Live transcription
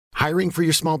Hiring for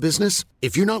your small business?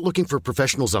 If you're not looking for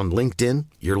professionals on LinkedIn,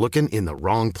 you're looking in the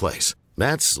wrong place.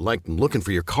 That's like looking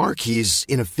for your car keys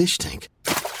in a fish tank.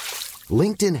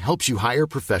 LinkedIn helps you hire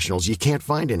professionals you can't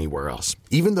find anywhere else,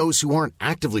 even those who aren't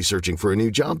actively searching for a new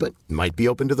job but might be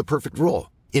open to the perfect role.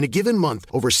 In a given month,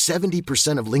 over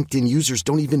 70% of LinkedIn users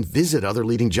don't even visit other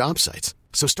leading job sites.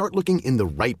 So start looking in the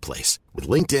right place. With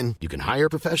LinkedIn, you can hire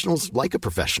professionals like a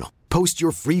professional. Post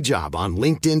your free job on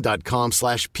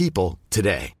linkedin.com/people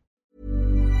today.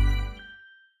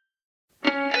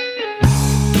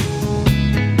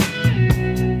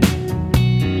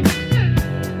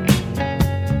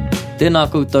 Tēnā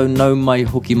koutou nau mai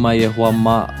hoki mai e hoa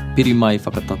mā, piri mai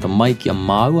whakatata mai ki a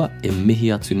māua e mihi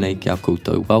atu nei ki a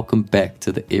koutou. Welcome back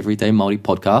to the Everyday Māori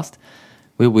podcast,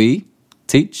 where we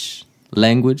teach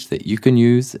language that you can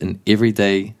use in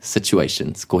everyday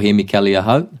situations. Ko he Mikali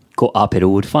ahau. Ko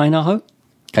Āpero Woodfine ahau.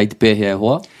 Kei te pēhea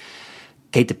hoa.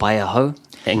 Kei te pai ahau.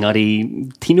 Engari,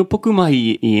 tino puku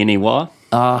mahi I ene wā.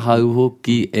 Ahau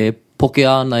hoki e poke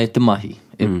ana e te mahi.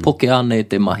 E poke ana e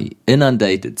te mahi.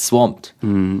 Inundated, swamped.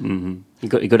 You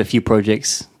got a few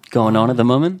projects going on at the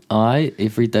moment?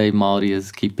 Everyday Māori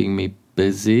is keeping me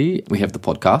busy. We have the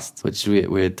podcast, which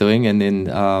we're doing, and then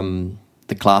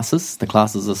the classes. The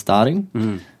classes are starting,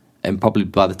 and probably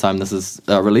by the time this is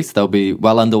released, they'll be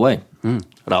well underway.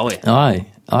 Rawe.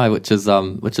 Aye, which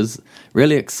is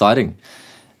really exciting.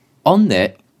 On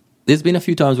that, there's been a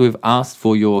few times we've asked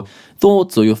for your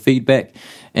thoughts or your feedback,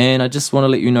 and I just want to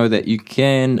let you know that you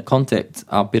can contact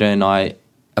Āpere and I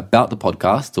about the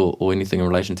podcast or anything in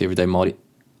relation to Everyday Māori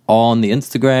on the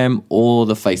Instagram or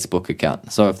the Facebook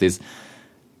account. So if there's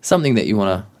something that you want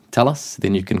to tell us,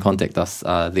 then you can contact us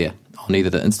there on either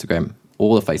the Instagram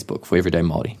or the Facebook for Everyday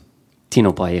Māori.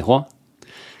 Tino pai e hoa.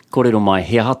 Kōrero mai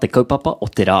he aha te kaupapa o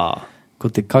te rā. Ko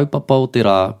te kaupapa o te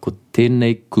rā, ko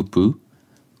tēnei kupu,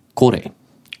 kore.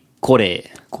 Kore.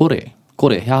 Kore.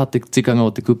 Kore. He aha te tikanga o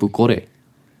te kupu kore.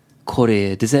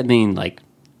 Kore, does that mean like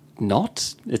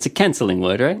not? It's a cancelling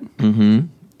word, right?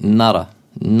 Nara.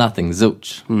 Nothing.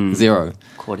 Zilch. Zero.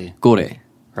 Kore. Kore.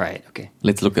 Right, okay.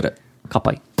 Let's look at it. Ka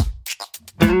pai.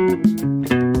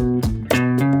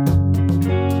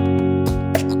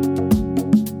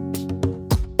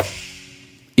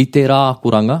 I te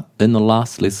rākoranga, in the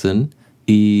last lesson,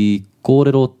 I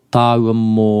kōrero tāua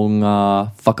mō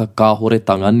ngā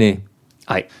whakakāhoretanga ne.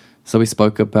 Ai. So we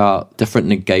spoke about different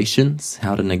negations,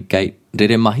 how to negate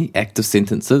rere mahi, active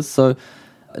sentences. So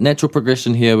natural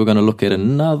progression here, we're going to look at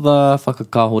another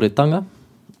whakakāhoretanga,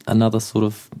 another sort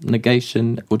of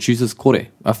negation, which uses kore.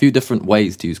 A few different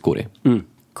ways to use kore.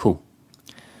 Cool.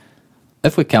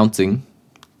 If we're counting,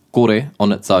 kore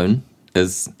on its own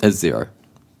is zero.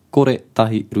 Kore,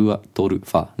 tahi, rua, toru,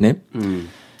 wha, ne?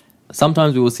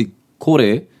 Sometimes we will see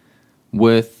kore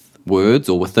with words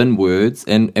or within words,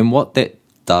 and what that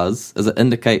does is it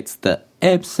indicates the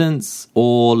absence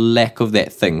or lack of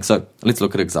that thing. So let's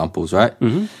look at examples, right?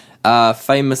 A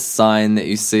famous sign that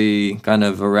you see kind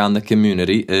of around the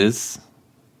community is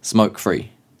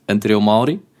smoke-free. In te reo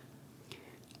Māori?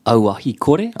 Auahi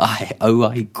kore? Ai,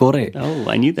 auahi kore. Oh,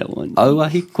 I knew that one.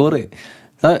 Auahi kore.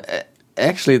 So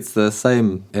actually it's the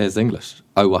same as English.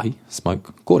 Auahi,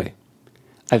 smoke, kore.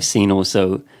 I've seen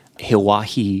also he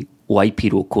wahi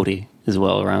waipiro kore as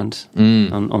well around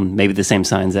on maybe the same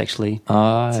signs actually.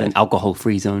 It's an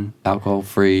alcohol-free zone.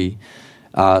 Alcohol-free.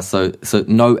 So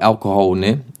no alcohol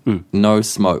ne, no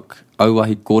smoke.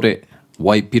 Auahi kore,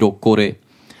 waipiro kore.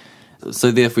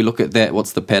 So there, if we look at that,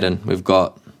 what's the pattern? We've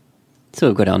got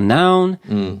our noun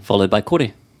followed by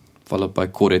kore. Followed by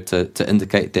kore to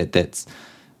indicate that that's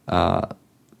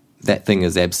that thing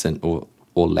is absent or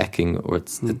lacking or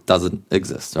it doesn't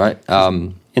exist, right?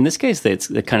 In this case,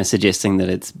 they're kind of suggesting that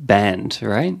it's banned,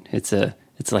 right? It's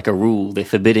like a rule. They're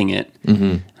forbidding it.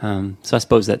 So I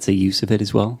suppose that's a use of it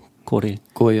as well. Kore.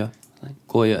 Koia.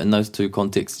 Koia in those two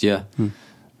contexts, yeah. All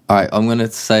right, I'm going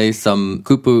to say some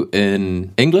kupu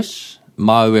in English.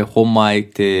 Mau e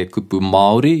homai te kupu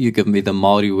Māori. You give me the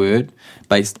Māori word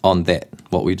based on that,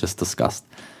 what we just discussed.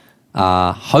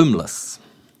 Homeless.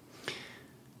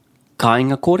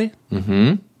 Kāinga kore.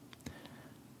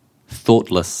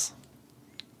 Thoughtless.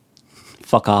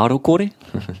 Whakaaro kore.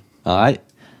 All right.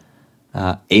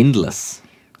 Endless.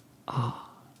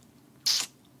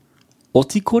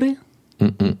 Oti kore.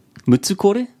 Mutsu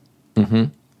kore.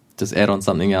 Just add on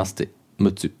something else to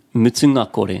mutsu. Mutsunga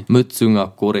kore.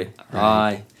 Mutsunga kore.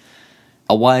 Aye.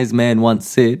 A wise man once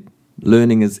said,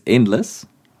 learning is endless.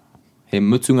 He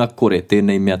mutsunga kore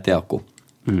tēnei mea te ako.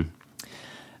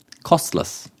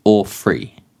 Costless or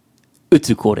free.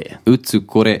 Utu kore. Utu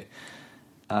kore.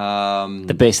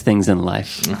 The best things in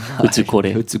life. Utu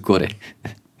kore. Utu kore.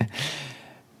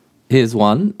 Here's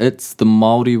one. It's the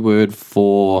Māori word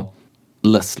for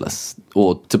listless,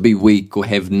 or to be weak or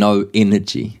have no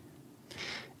energy.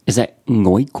 Is that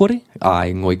ngoikore?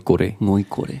 Ai, ngoikore.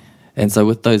 Ngoikore. And so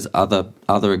with those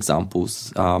other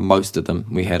examples, most of them,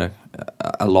 we had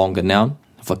a longer noun,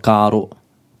 whakaaro,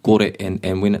 kore,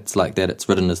 and when it's like that, it's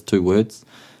written as 2 words.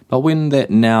 But when that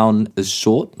noun is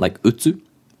short, like utu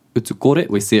kore,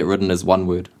 we see it written as 1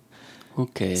 word.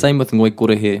 Okay. Same with ngoi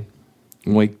kore here.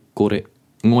 Ngoi kore.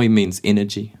 Ngoi means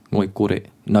energy. Ngoi kore,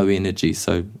 no energy,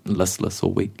 so listless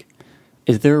or weak.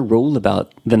 Is there a rule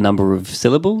about the number of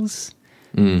syllables?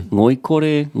 Ngoi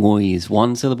kore, ngoi is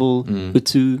 1 syllable.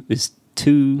 Utu is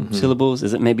 2 syllables.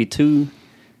 Is it maybe 2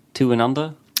 and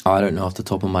under? I don't know off the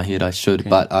top of my head, I should,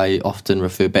 but I often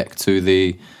refer back to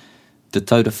the Te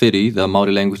Tautawhiri, the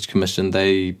Māori Language Commission.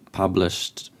 They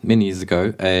published many years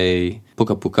ago a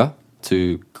puka puka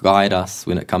to guide us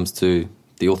when it comes to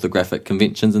the orthographic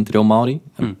conventions in Te Reo Māori,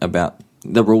 about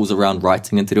the rules around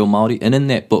writing in Te Reo Māori. And in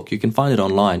that book, you can find it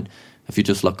online if you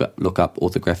just look up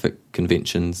orthographic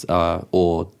conventions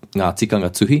or ngā tikanga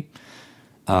tuhi,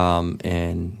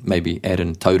 and maybe add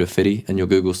in Tautawhiri in your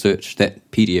Google search.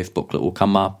 That PDF booklet will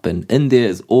come up, and in there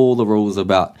is all the rules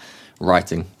about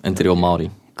writing in Te Reo Māori.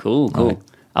 Cool. Right.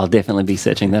 I'll definitely be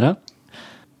searching that up.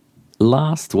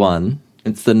 Last one,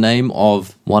 it's the name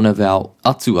of one of our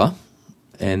atua,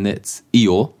 and that's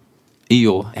Io.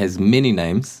 Io has many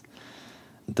names.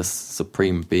 The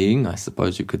supreme being, I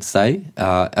suppose you could say,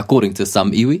 according to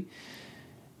some iwi.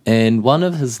 And one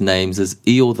of his names is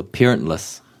Io the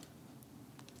Parentless.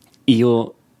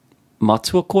 Io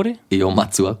matua kore? Io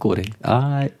matua kore.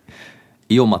 Ai.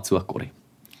 Io matua kore.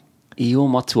 Io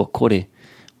matua kore.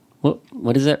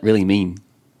 What does that really mean?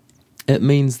 It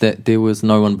means that there was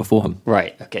no one before him.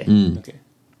 Right, okay. Okay.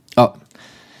 Oh,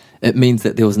 it means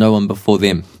that there was no one before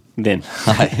them. Then.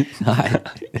 Ai. Ai.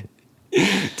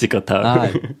 Tika tau.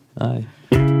 Ai. Ai.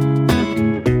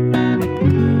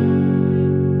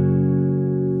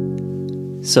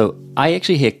 So I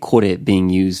actually hear kore being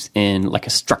used in like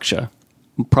a structure,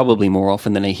 probably more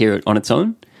often than I hear it on its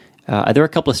own. Are there a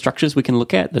couple of structures we can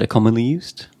look at that are commonly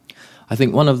used? I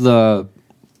think one of the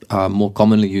more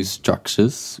commonly used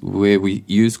structures where we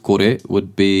use kore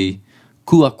would be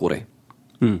kua kore.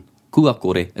 Kua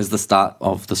kore is the start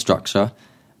of the structure,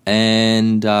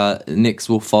 and next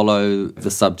will follow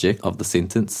the subject of the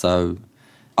sentence. So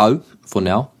au for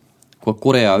now, kua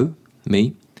kore au,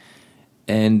 me,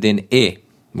 and then e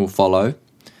will follow,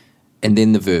 and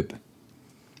then the verb.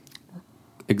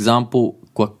 Example,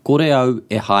 kua kore au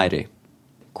e haere.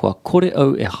 Kua kore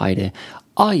au e haere.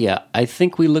 Oh yeah, I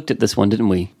think we looked at this one, didn't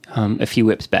we? A few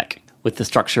whips back, with the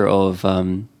structure of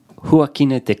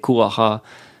huakine te kuaha,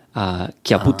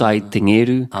 kia puta ai te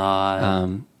ngeru,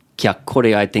 kia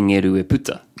kore ai te ngeru e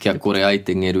puta. Kia kore ai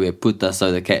te ngeru e puta,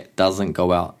 so the cat doesn't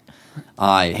go out.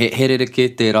 Ai, he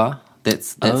rereke te rā.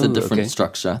 That's a different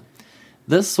structure.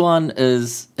 This one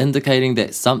is indicating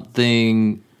that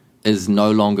something is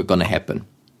no longer going to happen.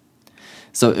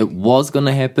 So it was going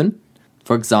to happen.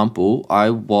 For example, I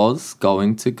was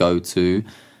going to go to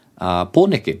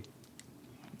Pōneke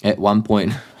at one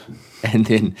point, and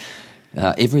then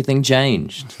everything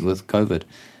changed with COVID,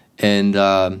 and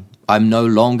I'm no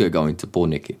longer going to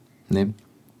Pōneke.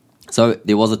 So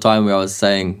there was a time where I was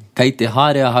saying, kei te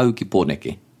haere hau ki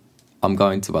Pōneke. I'm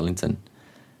going to Wellington.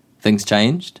 Things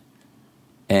changed,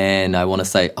 and I want to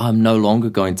say, I'm no longer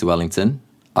going to Wellington.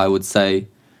 I would say,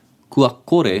 kua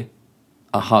kore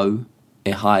ahau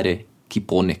e haere ki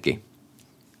Pōneke.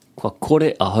 Kua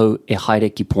kore ahau e haere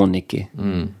ki Pōneke.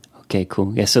 Okay,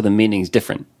 cool. Yeah, so the meaning's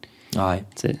different. Aye,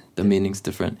 the meaning's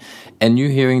different. And you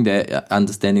hearing that,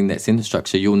 understanding that sentence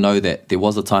structure, you'll know that there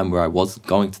was a time where I was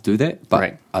going to do that, but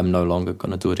right. I'm no longer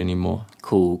going to do it anymore.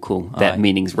 Cool. That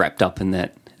meaning's wrapped up in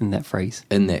that phrase.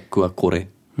 In that kua kore.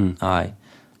 Aye.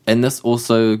 And this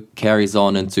also carries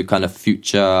on into kind of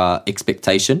future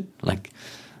expectation. Like,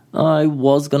 I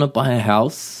was going to buy a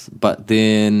house, but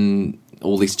then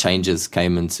all these changes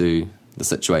came into the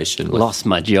situation. Lost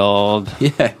my job.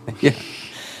 Yeah.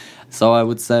 So I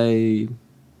would say...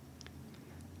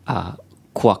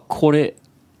 Kua kore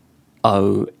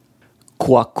au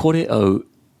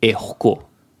e hoko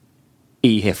I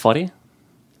he whare,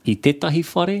 I tētahi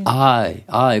whare.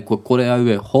 Ai, kua kore au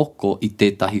e hoko I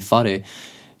tētahi whare.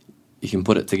 You can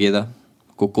put it together.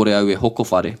 Kua kore au e hoko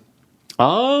whare.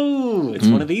 Oh, it's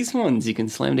one of these ones. You can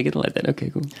slam together like that. Okay,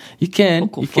 cool. You can.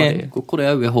 Hoko whare. Kua kore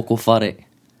au e hoko whare.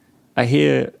 I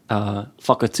hear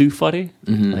whakatū whare,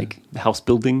 like the house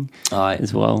building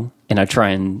as well. And I try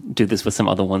and do this with some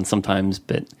other ones sometimes,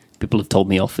 but people have told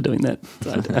me off for doing that.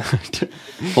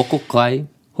 Hoko kai.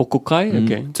 Hoko kai?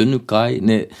 Okay. Tunu kai.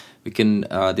 Ne, We can,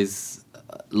 there's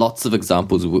lots of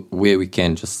examples where we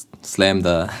can just slam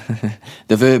the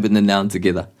the verb and the noun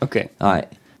together. Okay. Ai.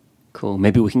 Cool.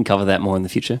 Maybe we can cover that more in the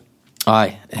future.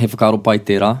 Ai, he whakaaro pai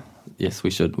tērā. Yes, we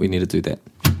should. We need to do that.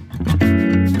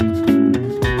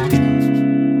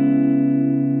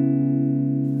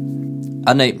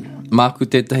 Anei, māku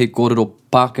tētahi kōrero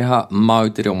Pākehā mau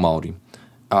te reo Māori.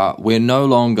 We're no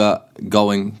longer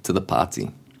going to the party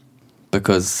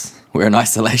because we're in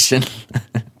isolation.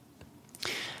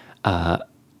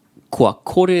 Kua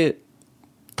kore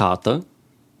tātou.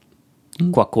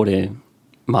 Kua kore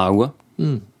māua.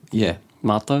 Yeah.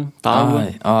 Mātou.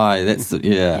 Tāua. Aye, that's,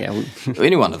 yeah.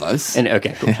 Any one of those.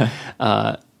 Okay, cool.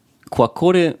 Kua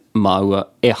kore māua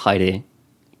e haere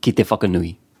ki te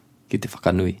whakanui. Ki te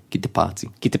whakanui, ki te pāti.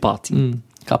 Ki te pāti.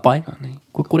 Ka pai?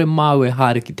 Kua kore mau e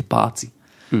haere ki te pāti.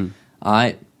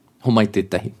 Ai, ho mai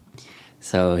tētahi.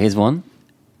 So here's one.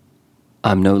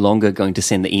 I'm no longer going to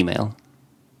send the email.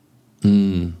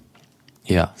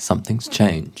 Yeah, something's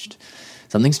changed.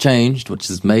 Something's changed, which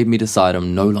has made me decide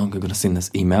I'm no longer going to send this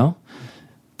email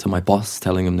to my boss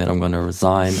telling him that I'm going to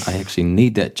resign. I actually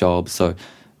need that job, so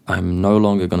I'm no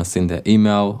longer going to send that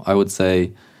email. I would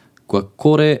say, kua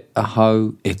kore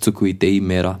ahau e tuku i te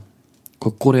imera.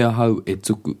 Kua kore ahau e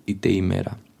tuku i te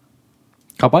imera.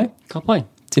 Ka pai? Ka pai.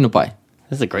 Tino pai.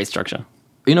 This is a great structure.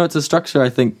 You know, it's a structure I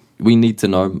think we need to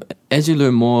know. As you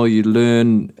learn more, you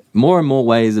learn more and more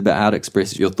ways about how to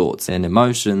express your thoughts and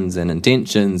emotions and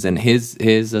intentions. And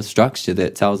here's a structure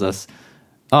that tells us,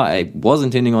 oh, I was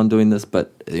intending on doing this,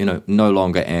 but, you know, no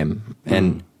longer am.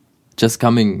 And just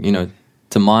coming, you know,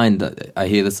 to mind, I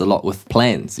hear this a lot with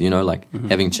plans, you know, like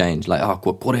having change. Like, oh,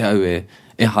 kua kore au e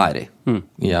haere.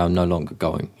 Yeah, I'm no longer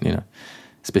going, you know,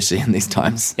 especially in these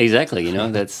times. Exactly, you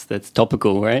know, that's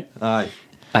topical, right? Aye.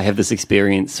 I have this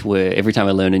experience where every time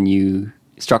I learn a new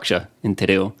structure in te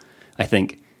reo, I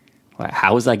think, well,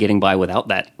 how was I getting by without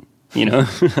that? You know,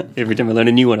 every time I learn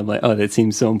a new one, I'm like, oh, that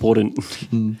seems so important.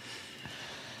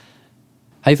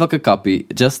 Hei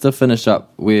whakakapi, just to finish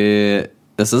up, where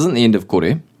this isn't the end of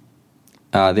kore.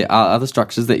 There are other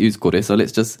structures that use kore, so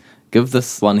let's just give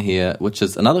this one here, which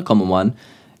is another common one.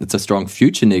 It's a strong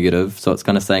future negative, so it's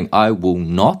kind of saying, I will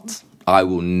not, I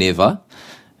will never,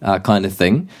 kind of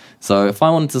thing. So if I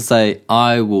wanted to say,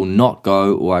 I will not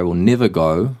go or I will never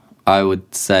go, I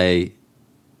would say,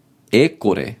 e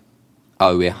kore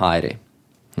au e haere.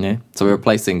 Yeah? So we're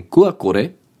replacing kua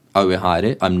kore au e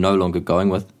haere. I'm no longer going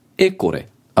with e kore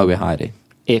au e haere.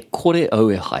 E kore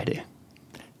au e haere.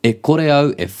 E kore au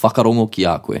e whakarongo ki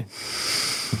a koe.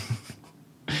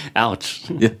 Ouch.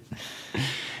 Yeah.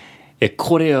 E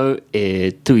kore au e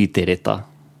tui te reta.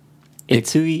 E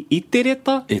tui i te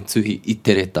reta? E tuhi i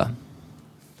te reta.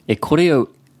 E kore au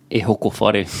e hoko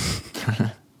whare.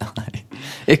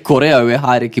 E kore au e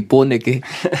haere ki pōneke.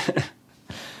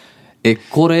 E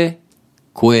kore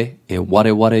koe e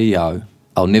ware i au.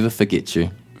 I'll never forget you.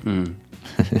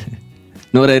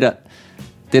 Nō reira,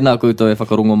 tēnā koutou e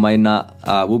whakarongo mai nā.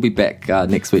 We'll be back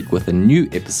next week with a new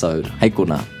episode. Hei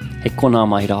kona. He kona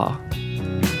mai rā.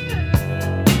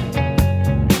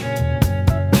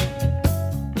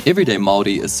 Everyday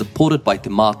Māori is supported by Te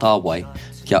Mātāwai,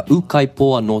 kia ukai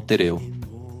poa no te reo.